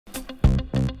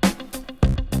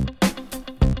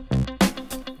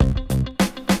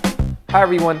Hi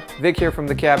everyone, Vic here from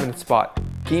the Cabinet Spot.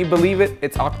 Can you believe it?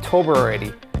 It's October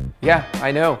already. Yeah,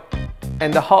 I know.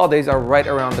 And the holidays are right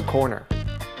around the corner.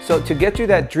 So to get you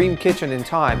that dream kitchen in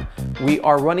time, we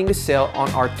are running a sale on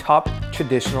our top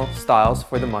traditional styles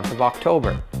for the month of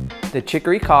October. The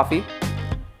chicory coffee,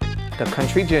 the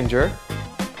country ginger,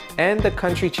 and the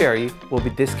country cherry will be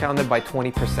discounted by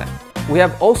 20%. We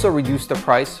have also reduced the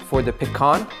price for the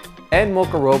pecan and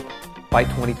mocha rope by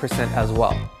 20% as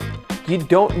well. You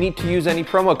don't need to use any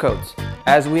promo codes,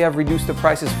 as we have reduced the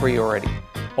prices for you already.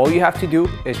 All you have to do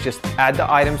is just add the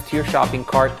items to your shopping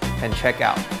cart and check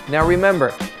out. Now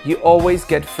remember, you always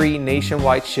get free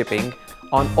nationwide shipping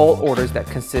on all orders that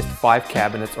consist 5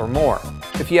 cabinets or more.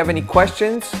 If you have any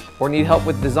questions or need help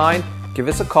with design, give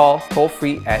us a call toll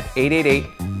free at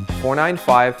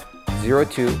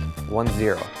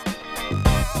 888-495-0210.